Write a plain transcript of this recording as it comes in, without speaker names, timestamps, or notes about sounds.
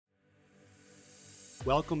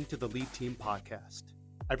Welcome to the Lead Team Podcast.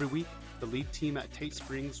 Every week, the Lead Team at Tate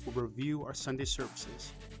Springs will review our Sunday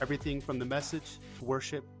services, everything from the message to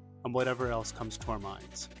worship and whatever else comes to our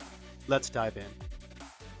minds. Let's dive in.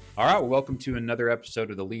 All right, well, welcome to another episode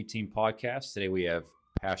of the Lead Team Podcast. Today we have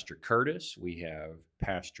Pastor Curtis, we have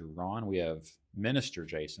Pastor Ron, we have Minister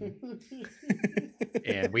Jason,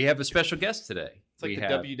 and we have a special guest today. It's like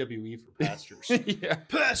WWE for pastors. Yeah.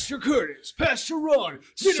 Pastor Curtis, Pastor Ron,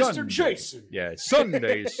 Minister Jason. Yeah,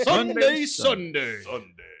 Sunday.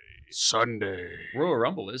 Royal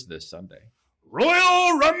Rumble is this Sunday.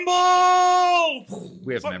 Royal Rumble!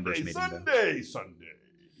 We have members meeting. Sunday.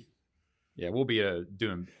 Yeah, we'll be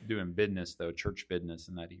doing business, though, church business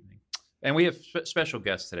in that evening. And we have special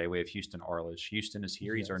guests today. We have Houston Arlish. Houston is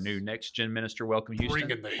here. He's our new next-gen minister. Welcome, Houston.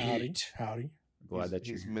 Bringing the heat. Howdy. Glad that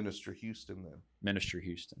you're he's Minister Houston, then. Minister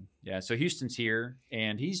Houston. Yeah, so Houston's here,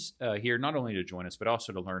 and he's here not only to join us, but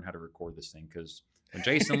also to learn how to record this thing, because when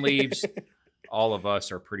Jason leaves, all of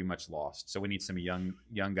us are pretty much lost. So we need some young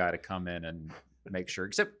guy to come in and make sure.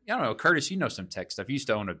 Except, I don't know, Curtis, you know some tech stuff. You used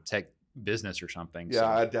to own a tech business or something. Yeah, so.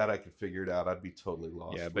 I doubt I could figure it out. I'd be totally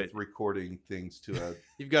lost Yeah, with recording things to a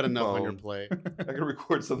You've got enough on your phone. plate. I can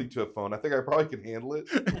record something to a phone. I think I probably can handle it.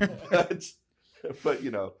 But you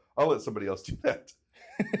know, I'll let somebody else do that.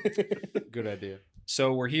 Good idea.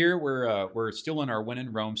 So we're here. We're still in our When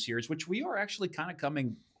in Rome series, which we are actually kind of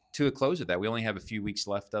coming to a close of that. We only have a few weeks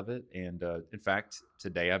left of it. And in fact,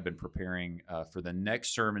 today I've been preparing for the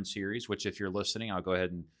next sermon series, which if you're listening, I'll go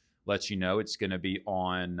ahead and let you know it's going to be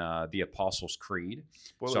on the Apostles' Creed.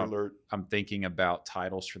 Spoiler alert. I'm thinking about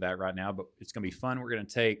titles for that right now, but it's going to be fun. We're going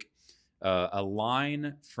to take a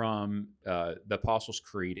line from the Apostles'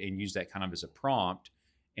 Creed and use that kind of as a prompt.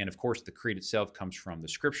 And of course, the creed itself comes from the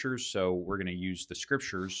scriptures. So we're going to use the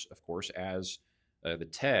scriptures, of course, as the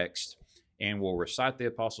text. And we'll recite the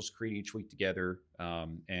Apostles' Creed each week together.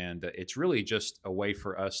 And it's really just a way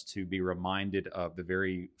for us to be reminded of the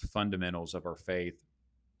very fundamentals of our faith,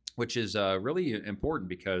 which is really important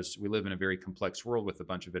because we live in a very complex world with a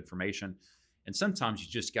bunch of information. And sometimes you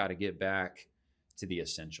just got to get back to the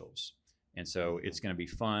essentials. And so it's going to be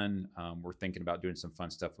fun. We're thinking about doing some fun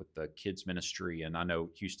stuff with the kids ministry. And I know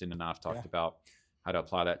Houston and I have talked about how to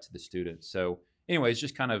apply that to the students. So anyways,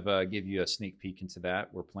 just kind of give you a sneak peek into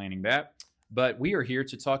that. We're planning that. But we are here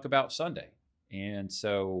to talk about Sunday. And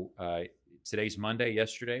so today's Monday.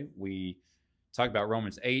 Yesterday, we talked about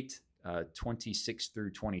Romans 8, 26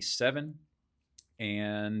 through 27.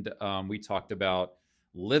 And we talked about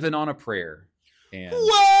living on a prayer. And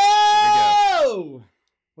Whoa!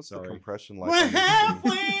 What's Sorry. the compression like? We're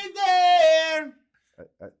halfway there!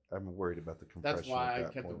 I'm worried about the compression. That's why I at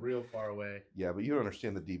that kept point. it real far away. Yeah, but you don't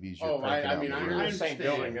understand the dBs you're Oh, cranking I out mean, in the I room. understand. Same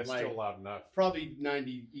building, it's like, still loud enough. Probably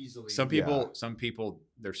 90 easily. some people,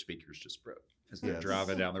 their speakers just broke as they're Yes.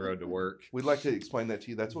 driving down the road to work. We'd like to explain that to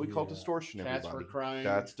you. That's what we call Yeah. distortion, Cats everybody. were crying.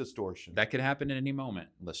 That's distortion. That could happen at any moment,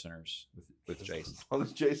 listeners, with Jason. As long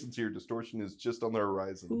as Jason's here, distortion is just on the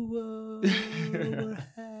horizon. Whoa, we're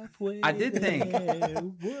halfway I did think. there.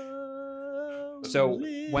 Whoa, So,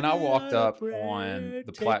 when I walked up prayer, on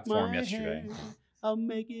the take platform my yesterday- hand, I'll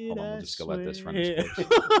make it. Hold on, we'll I just go let this run swear. its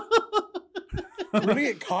We're going to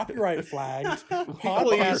get copyright flagged.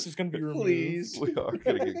 Podcast is going to be removed. Please. We are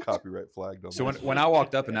going to get copyright flagged on So this. when I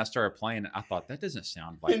walked up and I started playing, I thought that doesn't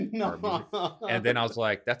sound like our music. And then I was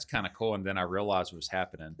like, that's kind of cool. And then I realized what was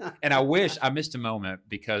happening. And I wish I missed a moment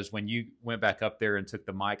because when you went back up there and took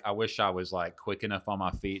the mic, I wish I was like quick enough on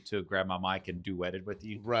my feet to grab my mic and duetted with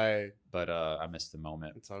you. Right. But I missed the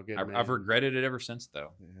moment. It's all good. I've regretted it ever since, though.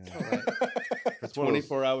 Yeah. It's one of those-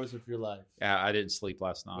 24 hours of your life. I didn't sleep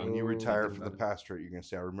last night. When you retire think from the about it. pastorate, you're going to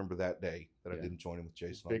say, I remember that day that I Yeah. didn't join in with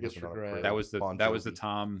Jason. on Biggest Living on a regret. Prayer That with was the Bon that was the Jovi.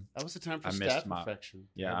 time. That was the time for I missed staff my- infection.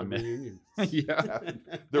 Yeah, The I missed- reunion. Yeah,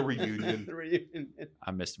 The reunion. The reunion.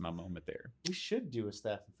 I missed my moment there. We should do a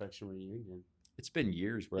staff infection reunion. It's been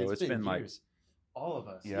years, bro. It's been like years. All of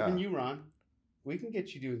us. Yeah. Even you, Ron. We can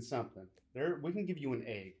get you doing something. We can give you an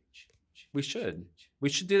egg. we should. We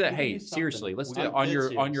should do that. We can Hey, do something. seriously, let's do I'm it on dead your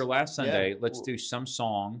serious. last Sunday. Yeah. Let's do some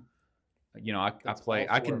song. You know, I That's play.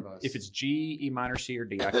 all I four can of us. if it's G, E minor, C, or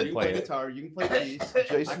D, I You can can play play it. guitar. You can play keys. I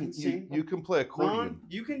Jason, can sing. you can play accordion. Ron,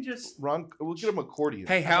 you can just. Ron, we'll get him accordion.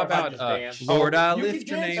 Hey, how How about about just dance? Lord, I You lift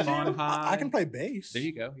can your dance name on too. high? I can play bass. There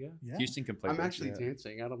you go. Yeah. Yeah. Houston can play. I'm bass. actually yeah.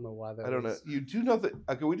 dancing. I don't know why that. I don't know. is. You do know that.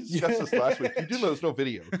 Okay, we discussed this last week. You do know there's no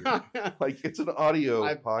video. Here. Like it's an audio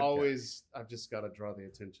podcast. I've just got to draw the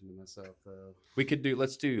attention to myself though. We could do.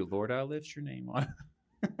 Let's do. Lord, I lift your name on.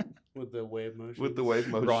 With the wave motion. with the wave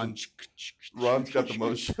motion. Ron. Ron's got the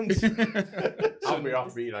motions. I'll be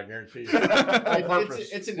off beat, I guarantee you.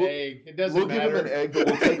 It's an We'll- egg. It doesn't We'll matter. give him an egg, but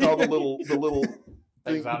we'll take all the little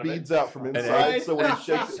things the out of it. beads out from An inside. egg. So when he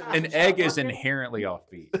shakes it, An egg is inherently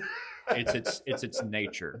offbeat. It's its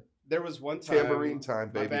nature. There was one time, tambourine time,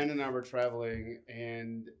 my baby. band and I were traveling,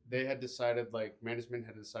 and they had decided, like, management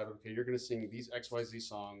had decided, okay, you're going to sing these XYZ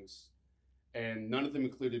songs, and none of them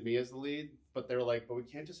included me as the lead, but they were like, but we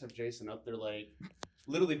can't just have Jason up there, like,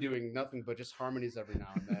 literally doing nothing but just harmonies every now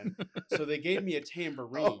and then. So they gave me a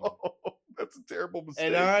tambourine. Oh, that's a terrible mistake.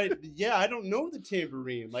 And I don't know the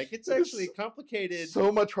tambourine. Like, it's It is actually complicated. so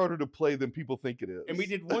much harder to play than people think it is. And we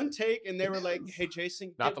did one take, and they were It like, is. hey,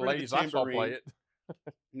 Jason, Not get the rid of ladies I saw tambourine. play it.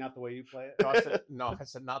 Not the way you play it. No, I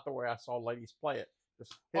said not the way I saw ladies play it.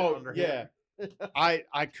 Just hit it Oh, under yeah. him.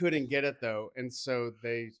 I couldn't get it though, and so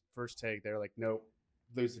they first take they're like, nope,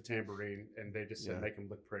 lose the tambourine, and they just said Yeah. make him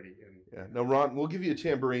look pretty. And Yeah. No, Ron, we'll give you a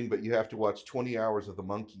tambourine, but you have to watch 20 hours of the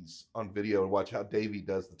Monkees on video and watch how Davey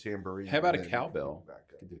does the tambourine. How about a and then you can cowbell? back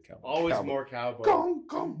up. Could do cowbell. always Cowbell. more cowboy. Gong,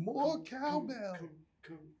 gong, more cowbell.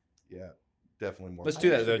 Come. Yeah, definitely more. Let's I do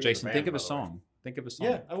that used to though, be in a Jason. band, Think of by a the way. song. Think of a song.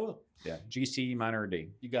 Yeah, I will. Yeah. G, C, minor, or D.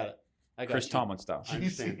 You got it. I got Chris you. Tomlin style. I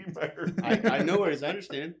understand. GC I know where it is. I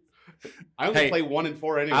understand. I only Hey, play 1 and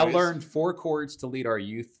 4 anyways. I learned 4 chords to lead our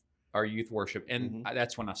youth worship, and Mhm.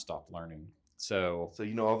 that's when I stopped learning. So So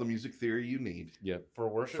you know all the music theory you need. yeah, for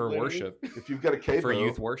worship. for literally? worship, If you've got a capo, for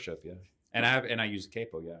youth worship, yeah. And I use a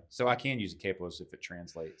capo, yeah. So I can use a capo if it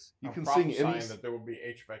translates. you I'm can sing prophesying any. that there will be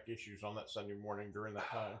HVAC issues on that Sunday morning during that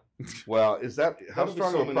time. Well, is that how That'll be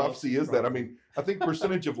strong of a someone prophecy else's is that? I problem. mean, I think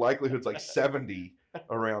percentage of likelihood's like 70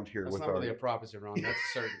 around here That's with not our. really a prophecy, Ron. That's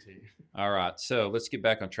a certainty. All right, so let's get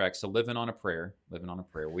back on track. So living on a prayer.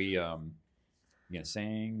 We you gonna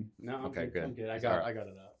sing? No, I'm Okay, good. I'm good. good. I All got right.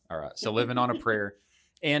 it up. All right. So living on a prayer.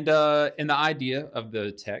 And the idea of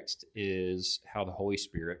the text is how the Holy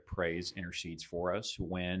Spirit prays, intercedes for us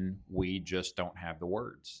when we just don't have the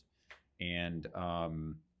words. And I'll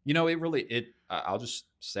just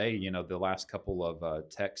say, the last couple of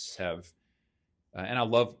texts have, and I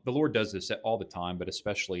love, the Lord does this all the time, but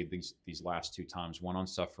especially these last 2 times, one on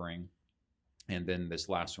suffering, and then this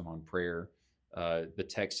last one on prayer. The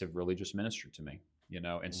texts have really just ministered to me,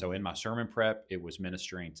 and so in my sermon prep, it was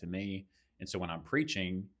ministering to me. And so when I'm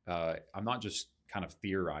preaching, I'm not just kind of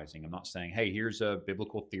theorizing. I'm not saying, hey, here's a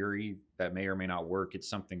biblical theory that may or may not work. It's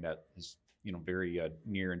something that is, very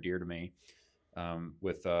near and dear to me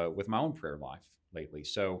with my own prayer life lately.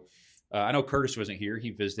 So I know Curtis wasn't here. He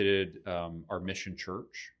visited our mission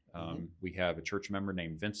church. We have a church member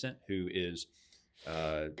named Vincent who is,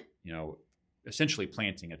 essentially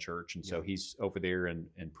planting a church. And so he's over there and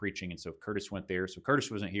preaching. And so Curtis went there. So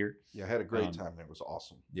Curtis wasn't here. Yeah, I had a great time. It was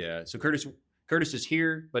awesome. Yeah. So Curtis is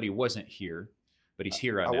here, but he wasn't here, but he's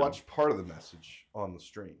here right I now. watched part of the message on the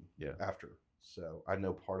stream. Yeah. After, so I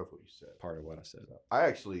know part of what you said. Part of what I said. I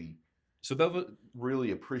actually So those,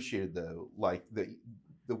 really appreciated though, like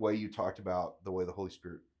the way you talked about the way the Holy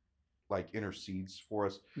Spirit like intercedes for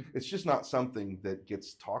us. It's just not something that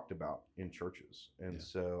gets talked about in churches, and Yeah.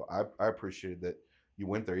 so I appreciated that you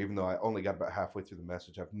went there, even though I only got about halfway through the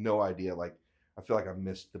message. I have no idea. Like I feel like I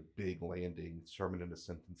missed the big landing sermon in a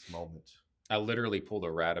sentence moment. I literally pulled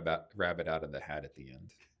a rabbit out of the hat at the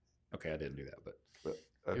end. Okay, I didn't do that, but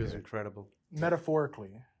It was Okay. incredible.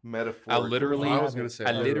 Metaphorically. Metaphor. I literally, I was gonna say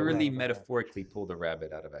I that. literally Rabbit. metaphorically pulled a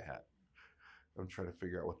rabbit out of a hat. I'm trying to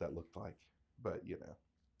figure out what that looked like, but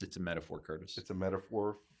It's a metaphor, Curtis. it's a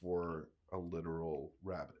metaphor for a literal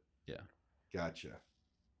rabbit. Yeah. Gotcha.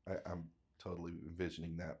 I'm totally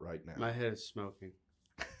envisioning that right now. My head is smoking.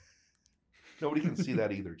 Nobody can see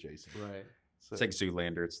that either, Jason. Right. So, It's like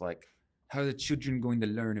Zoolander. It's like, how are the children going to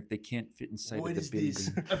learn if they can't fit inside What of the is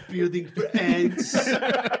building? this? A building for ants.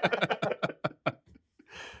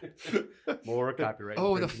 More copyright.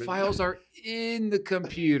 Oh, the infringement. files are in the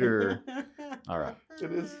computer. All right.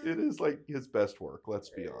 it is like his best work. Let's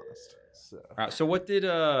be honest. So All right. So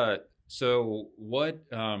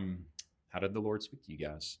how did the Lord speak to you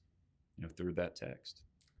guys, through that text?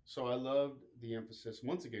 So I loved the emphasis.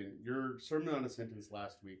 Once again, your sermon on a sentence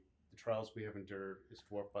last week, the trials we have endured is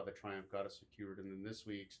dwarfed by the triumph God has secured. And then this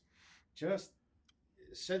week's just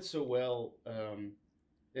said so well, and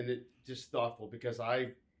it just thoughtful, because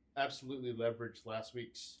I absolutely leveraged last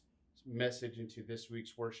week's message into this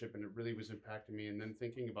week's worship, and it really was impacting me. And then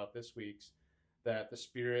thinking about this week's, that the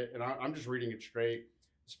Spirit, and I'm just reading it straight,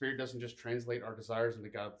 the Spirit doesn't just translate our desires into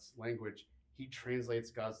God's language. He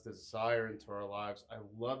translates God's desire into our lives. I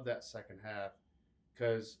love that second half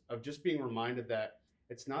because of just being reminded that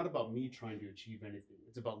it's not about me trying to achieve anything.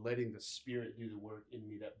 It's about letting the Spirit do the work in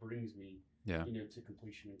me that brings me, Yeah. to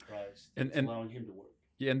completion in Christ. And- It's and- allowing Him to work.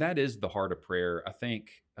 Yeah, and that is the heart of prayer. I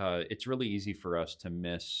think it's really easy for us to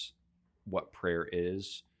miss what prayer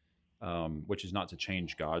is which is not to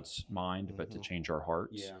change God's mind, but to change our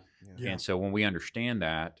hearts. Yeah. Yeah. And so when we understand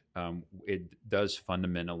that, it does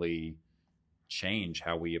fundamentally change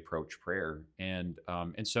how we approach prayer. And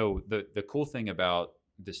so the cool thing about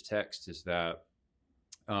this text is that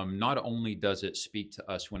not only does it speak to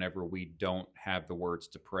us whenever we don't have the words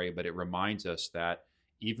to pray, but it reminds us that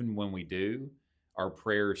even when we do, our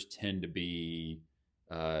prayers tend to be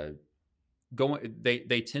they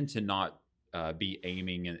tend to not be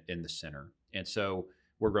aiming in the center. And so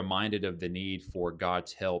we're reminded of the need for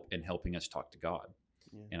God's help in helping us talk to God.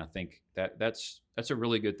 Yeah. And I think that's a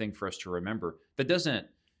really good thing for us to remember. That doesn't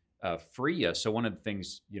free us. So one of the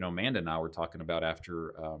things, Amanda and I were talking about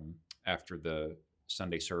after the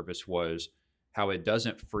Sunday service was how it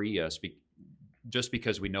doesn't free us. Just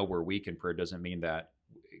because we know we're weak in prayer doesn't mean that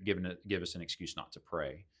give us an excuse not to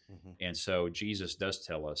pray. Mhm. And so Jesus does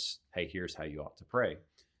tell us, hey, here's how you ought to pray.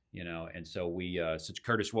 And so so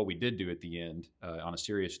Curtis, what we did do at the end, on a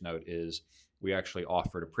serious note, is we actually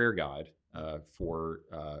offered a prayer guide for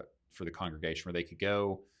the congregation where they could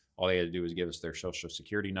go. All they had to do was give us their social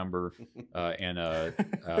security number and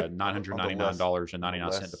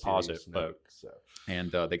 $999.99 deposit.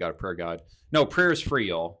 And they got a prayer guide. No, prayer is free,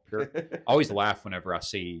 y'all. I always laugh whenever I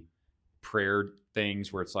see prayer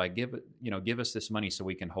things where it's like, give us this money so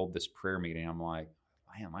we can hold this prayer meeting. I'm like,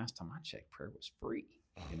 man, last time I checked, prayer was free.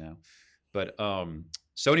 But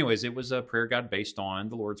so anyways, it was a prayer guide based on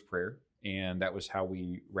the Lord's Prayer, and that was how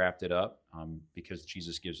we wrapped it up, because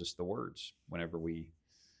Jesus gives us the words whenever we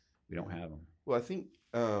don't have them. Well, I think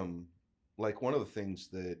like one of the things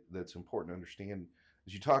that's important to understand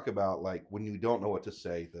is you talk about, like, when you don't know what to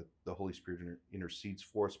say, that the Holy Spirit intercedes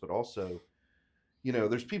for us, but also,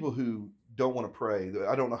 there's people who don't want to pray.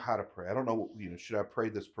 I don't know how to pray. I don't know, should I pray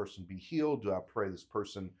this person be healed? Do I pray this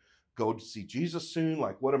person go to see Jesus soon?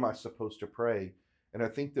 Like, what am I supposed to pray? And I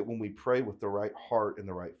think that when we pray with the right heart and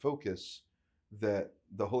the right focus, that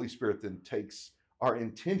the Holy Spirit then takes our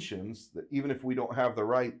intentions, that even if we don't have the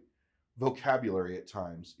right vocabulary at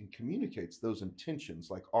times, and communicates those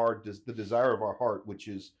intentions, like the desire of our heart, which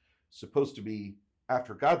is supposed to be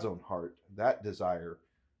after God's own heart, that desire.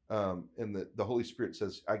 And the Holy Spirit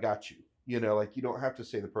says, I got you. Like, you don't have to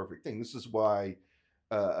say the perfect thing. This is why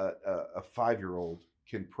a 5-year-old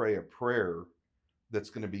can pray a prayer that's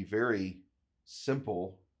going to be very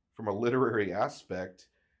simple from a literary aspect,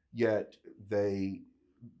 yet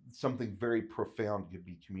something very profound could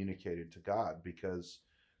be communicated to God, because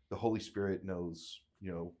the Holy Spirit knows,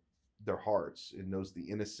 their hearts, and knows the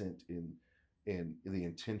innocent and the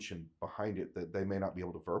intention behind it that they may not be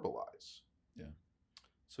able to verbalize. Yeah.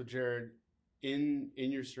 So Jared, in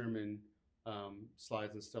your sermon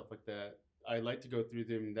slides and stuff like that, I like to go through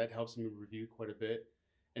them. That helps me review quite a bit.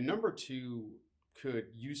 And number 2 could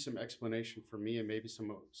use some explanation for me and maybe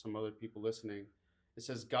some other people listening. It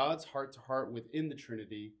says God's heart-to-heart within the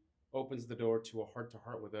Trinity opens the door to a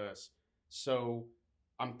heart-to-heart with us. So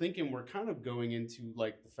I'm thinking we're kind of going into,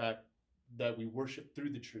 like, the fact that we worship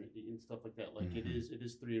through the Trinity and stuff like that. Like, Mm-hmm. it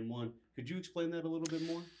is 3 in 1. Could you explain that a little bit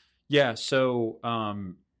more? Yeah. So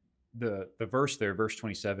the verse there, verse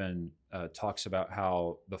 27, talks about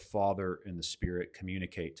how the Father and the Spirit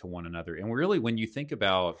communicate to one another. And really, when you think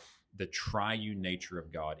about the triune nature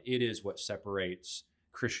of God, it is what separates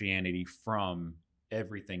Christianity from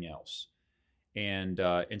everything else. And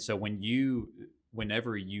so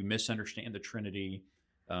whenever you misunderstand the Trinity,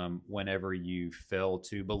 whenever you fail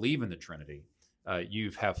to believe in the Trinity,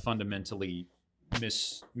 you have fundamentally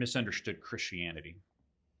misunderstood Christianity.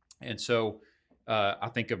 And so I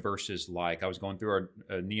think of verses like, I was going through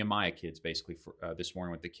our Nehemiah kids basically this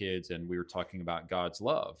morning with the kids, and we were talking about God's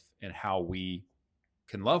love and how we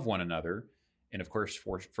can love one another. And of course,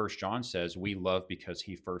 First John says we love because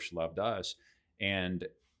he first loved us. And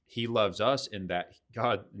he loves us in that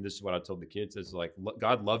God, and this is what I told the kids, is like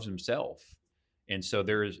God loves himself. And so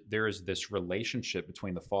there is this relationship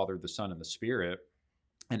between the Father, the Son, and the Spirit.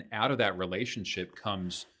 And out of that relationship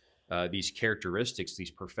comes these characteristics,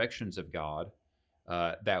 these perfections of God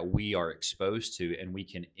that we are exposed to, and we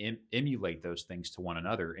can emulate those things to one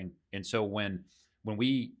another. And so when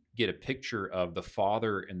we get a picture of the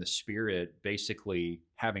Father and the Spirit basically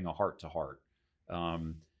having a heart to heart,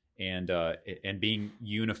 and being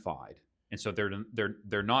unified, and so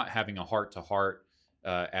they're not having a heart to heart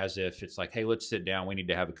as if it's like, hey, let's sit down, we need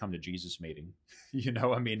to have a come to Jesus meeting.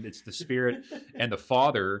 I mean, it's the Spirit and the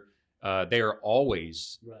Father. They are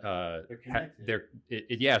always They're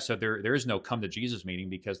connected. So there is no come to Jesus meeting,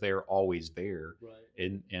 because they are always there,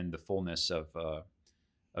 Right. in the fullness of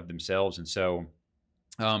themselves. And so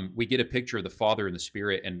we get a picture of the Father and the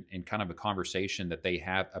Spirit and kind of a conversation that they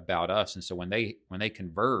have about us. And so when they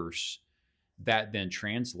converse, that then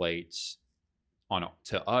translates on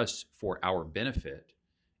to us for our benefit.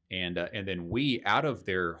 And then we, out of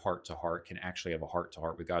their heart to heart, can actually have a heart to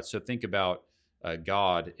heart with God. So think about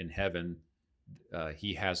God in heaven.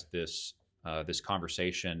 He has this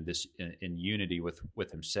conversation, this in unity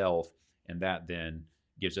with himself, and that then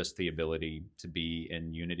gives us the ability to be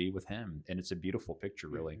in unity with him. And it's a beautiful picture,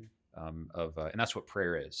 really, and that's what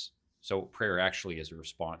prayer is. So prayer actually is a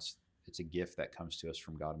response. It's a gift that comes to us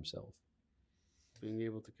from God himself. Being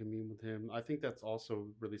able to commune with him. I think that's also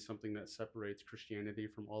really something that separates Christianity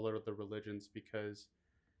from all other religions, because,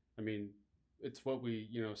 I mean, it's what we,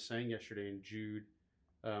 sang yesterday in Jude,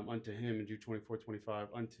 unto him in Jude 24:25,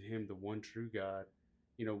 unto him, the one true God.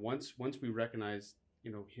 Once we recognize,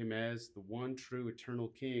 him as the one true eternal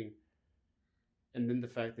King, and then the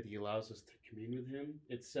fact that he allows us to commune with him,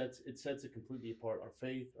 it sets it completely apart. Our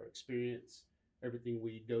faith, our experience, everything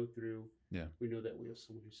we go through. Yeah. We know that we have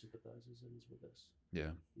someone who sympathizes and is with us.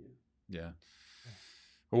 Yeah.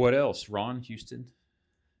 Well, what else? Ron, Houston?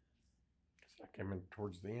 I came in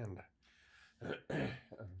towards the end.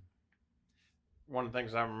 One of the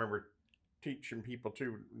things I remember teaching people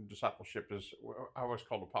too, discipleship, is I always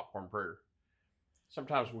called a popcorn prayer.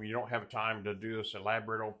 Sometimes when you don't have time to do this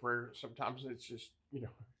elaborate old prayer, sometimes it's just,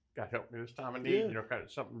 God help me this time of need, kind of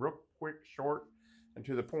something real quick, short, and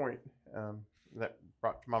to the point. That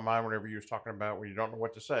brought to my mind whenever you was talking about when you don't know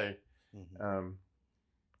what to say.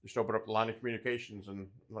 Just open up the line of communications and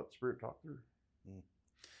let the Spirit talk through.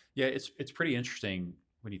 Yeah, it's pretty interesting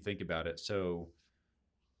when you think about it. So,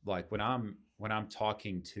 like when I'm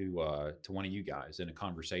talking to one of you guys in a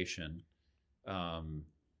conversation,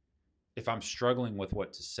 if I'm struggling with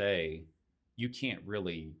what to say, you can't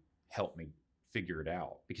really help me figure it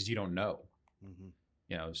out because you don't know.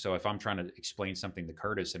 So if I'm trying to explain something to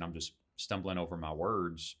Curtis and I'm just stumbling over my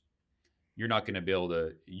words, you're not going to be able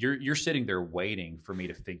to. You're sitting there waiting for me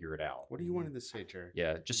to figure it out. What do you wanted to say, Jared?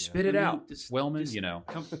 Yeah, just spit it out, Wellman.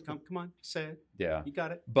 Come on, say it. Yeah, you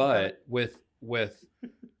got it. But with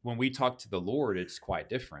when we talk to the Lord, it's quite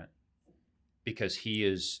different because He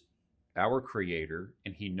is our Creator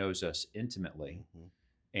and He knows us intimately,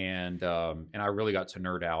 and I really got to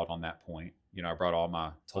nerd out on that point. I brought all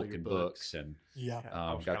my Tolkien books and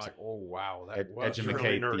I was got to oh wow, that was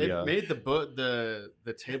educate really It made the book the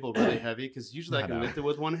table really heavy because usually I can lift it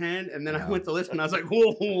with one hand, and then I went to lift and I was like,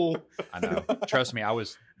 whoa. I know. Trust me,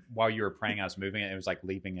 while you were praying, I was moving it. It was like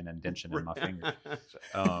leaving an indentation in my finger.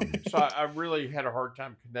 So I really had a hard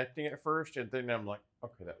time connecting at first, and then I'm like,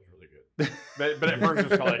 okay, that was really good. But at first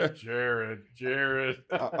it's kind of like, Jared.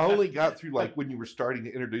 I only got through like when you were starting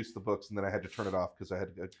to introduce the books, and then I had to turn it off because I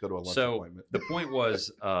had to go to a lunch appointment. The point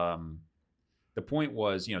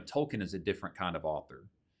was, Tolkien is a different kind of author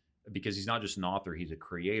because he's not just an author; he's a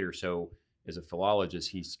creator. So as a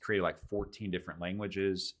philologist, he's created like 14 different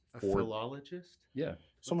languages. A philologist? Yeah.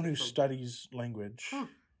 Someone who studies language. Huh.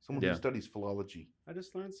 Someone who studies philology. I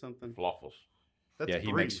just learned something. Falafels. That's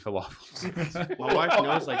he makes falafels. My wife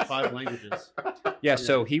knows like 5 languages. Yeah,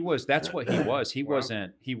 so that's what he was. He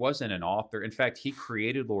wasn't an author. In fact, he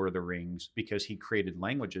created Lord of the Rings because he created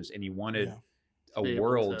languages and he wanted a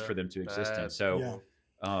world for them to exist in. So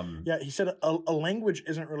he said a language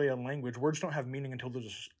isn't really a language. Words don't have meaning until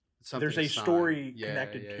there's a story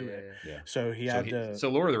connected to it. Yeah. So So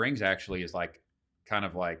Lord of the Rings actually is like kind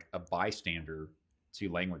of like a bystander to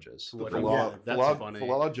languages. That's funny.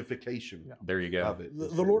 Philologification. Yeah. There you go. Of it.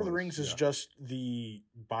 The Lord of the Rings is just the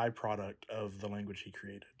byproduct of the language he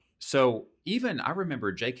created. So even I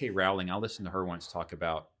remember J.K. Rowling, I listened to her once talk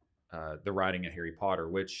about the writing of Harry Potter,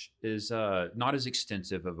 which is not as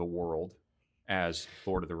extensive of a world as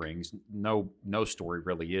Lord of the Rings. No story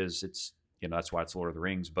really is. It's that's why it's Lord of the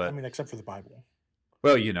Rings. But I mean, except for the Bible.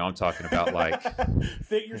 Well, I'm talking about like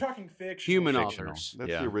you're talking fiction. Human fictional. authors.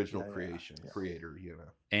 That's the original creator,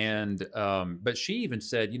 And but she even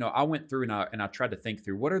said, I went through and I tried to think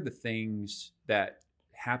through what are the things that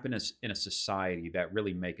happen in a society that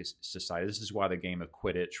really make a society. This is why the game of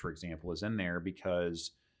Quidditch, for example, is in there, because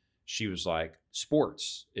she was like,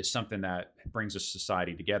 sports is something that brings a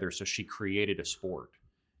society together. So she created a sport,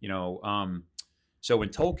 so when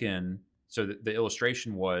Tolkien. So the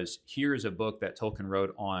illustration was, here's a book that Tolkien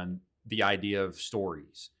wrote on the idea of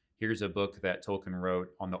stories. Here's a book that Tolkien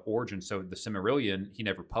wrote on the origin. So the Silmarillion, he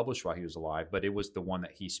never published while he was alive, but it was the one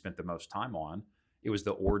that he spent the most time on. It was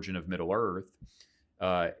the origin of Middle Earth.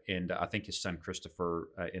 And I think his son Christopher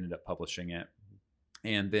ended up publishing it.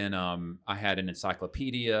 And then I had an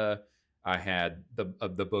encyclopedia. I had the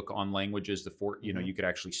book on languages. You could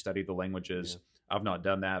actually study the languages. I've not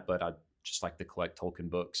done that, but I just like to collect Tolkien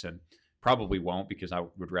books, and probably won't because I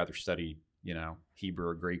would rather study, Hebrew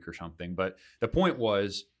or Greek or something. But the point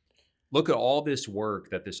was, look at all this work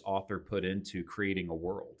that this author put into creating a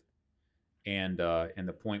world. And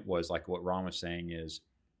the point was, like what Ron was saying, is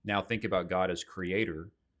now think about God as creator.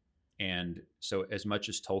 And so as much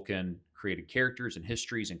as Tolkien created characters and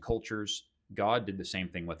histories and cultures, God did the same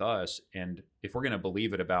thing with us. And if we're going to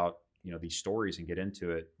believe it about, these stories and get into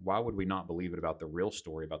it, why would we not believe it about the real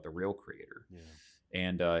story, about the real creator? Yeah.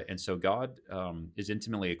 And so God is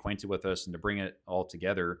intimately acquainted with us, and to bring it all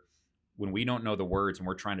together, when we don't know the words and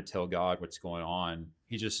we're trying to tell God what's going on,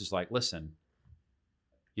 he just is like, listen,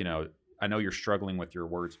 I know you're struggling with your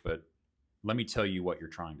words, but let me tell you what you're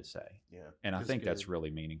trying to say. Yeah. And I think that's really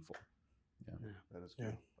meaningful. Yeah. That is good.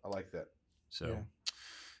 Yeah. I like that. So,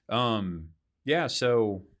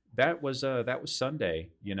 so that was Sunday.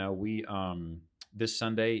 We, this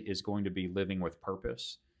Sunday is going to be living with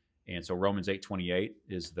purpose. And so Romans 8:28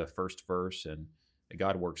 is the first verse, and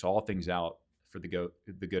God works all things out for the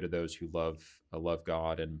good of those who love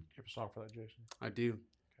God. And you have a song for that, Jason? I do.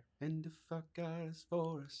 Okay. And if our God is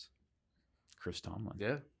for us. Chris Tomlin.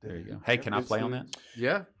 Yeah. There you go. Hey, can I play on that?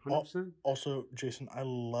 Yeah, 100%. Also, Jason, I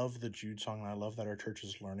love the Jude song, and I love that our church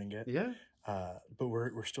is learning it. Yeah. But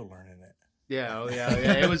we're still learning it. Yeah,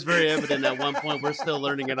 yeah. It was very evident at one point. We're still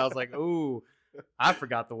learning it. I was like, ooh, I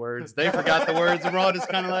forgot the words. They forgot the words, and we're all just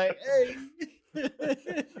kind of like, hey.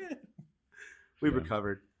 We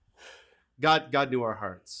recovered. God knew our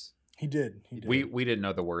hearts. He did. We didn't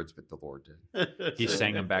know the words, but the Lord did. He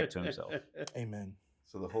sang them back to himself. Amen.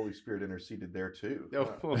 So the Holy Spirit interceded there too.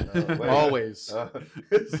 Always.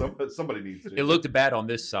 Somebody needs to. It looked bad on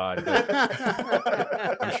this side, but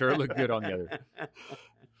I'm sure it looked good on the other.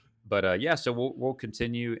 But so we'll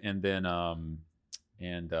continue, and then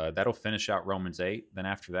that'll finish out Romans 8. Then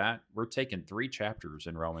after that, we're taking 3 chapters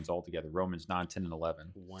in Romans altogether: Romans 9, 10, and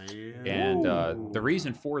 11. Wow. And the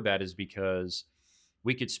reason for that is because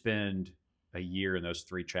we could spend a year in those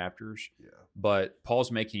 3 chapters. Yeah. But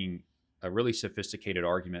Paul's making a really sophisticated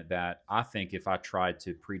argument that I think if I tried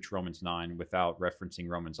to preach Romans 9 without referencing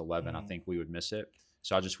Romans 11, I think we would miss it.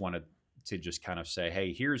 So I just wanted to just kind of say,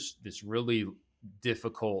 hey, here's this really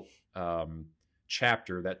difficult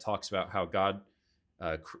chapter that talks about how God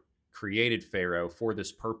created Pharaoh for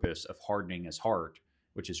this purpose of hardening his heart,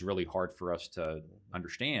 which is really hard for us to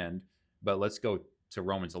understand. But let's go to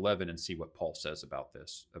Romans 11 and see what Paul says about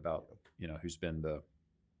this, about, who's been the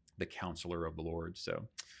counselor of the Lord. So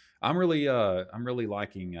I'm really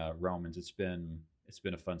liking Romans. It's been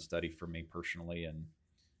a fun study for me personally,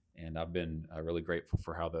 and I've been really grateful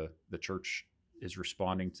for how the church is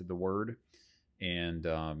responding to the word, and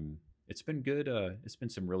it's been good. It's been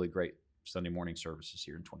some really great Sunday morning services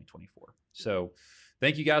here in 2024. So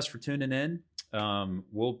thank you guys for tuning in.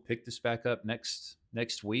 We'll pick this back up next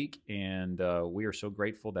week, and we are so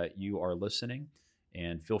grateful that you are listening.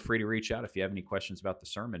 And feel free to reach out if you have any questions about the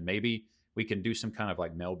sermon. Maybe we can do some kind of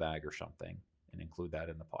like mailbag or something and include that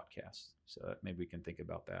in the podcast. So maybe we can think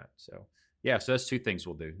about that. So so that's 2 things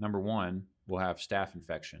we'll do. Number 1, we'll have staff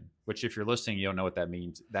infection, which if you're listening, you don't know what that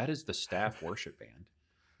means. That is the staff worship band,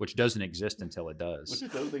 which doesn't exist until it does.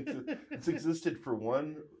 Which doesn't exist. It's existed for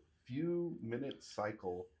one few minute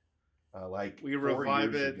cycle, like we 4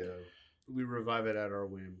 revive years it. ago. We revive it at our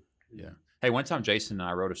whim. Yeah. Hey, one time Jason and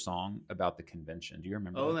I wrote a song about the convention. Do you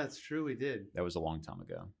remember Oh, that? That's true. We did. That was a long time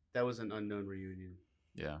ago. That was an unknown reunion.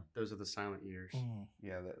 Yeah. Those are the silent years.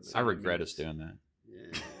 Yeah. I regret us doing that.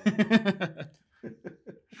 Yeah.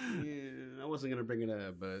 I wasn't going to bring it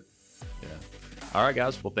up, but. Yeah. All right,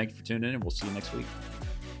 guys. Well, thank you for tuning in, and we'll see you next week.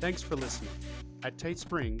 Thanks for listening. At Tate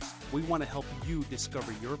Springs, we want to help you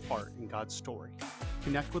discover your part in God's story.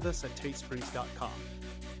 Connect with us at tatesprings.com.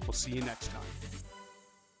 We'll see you next time.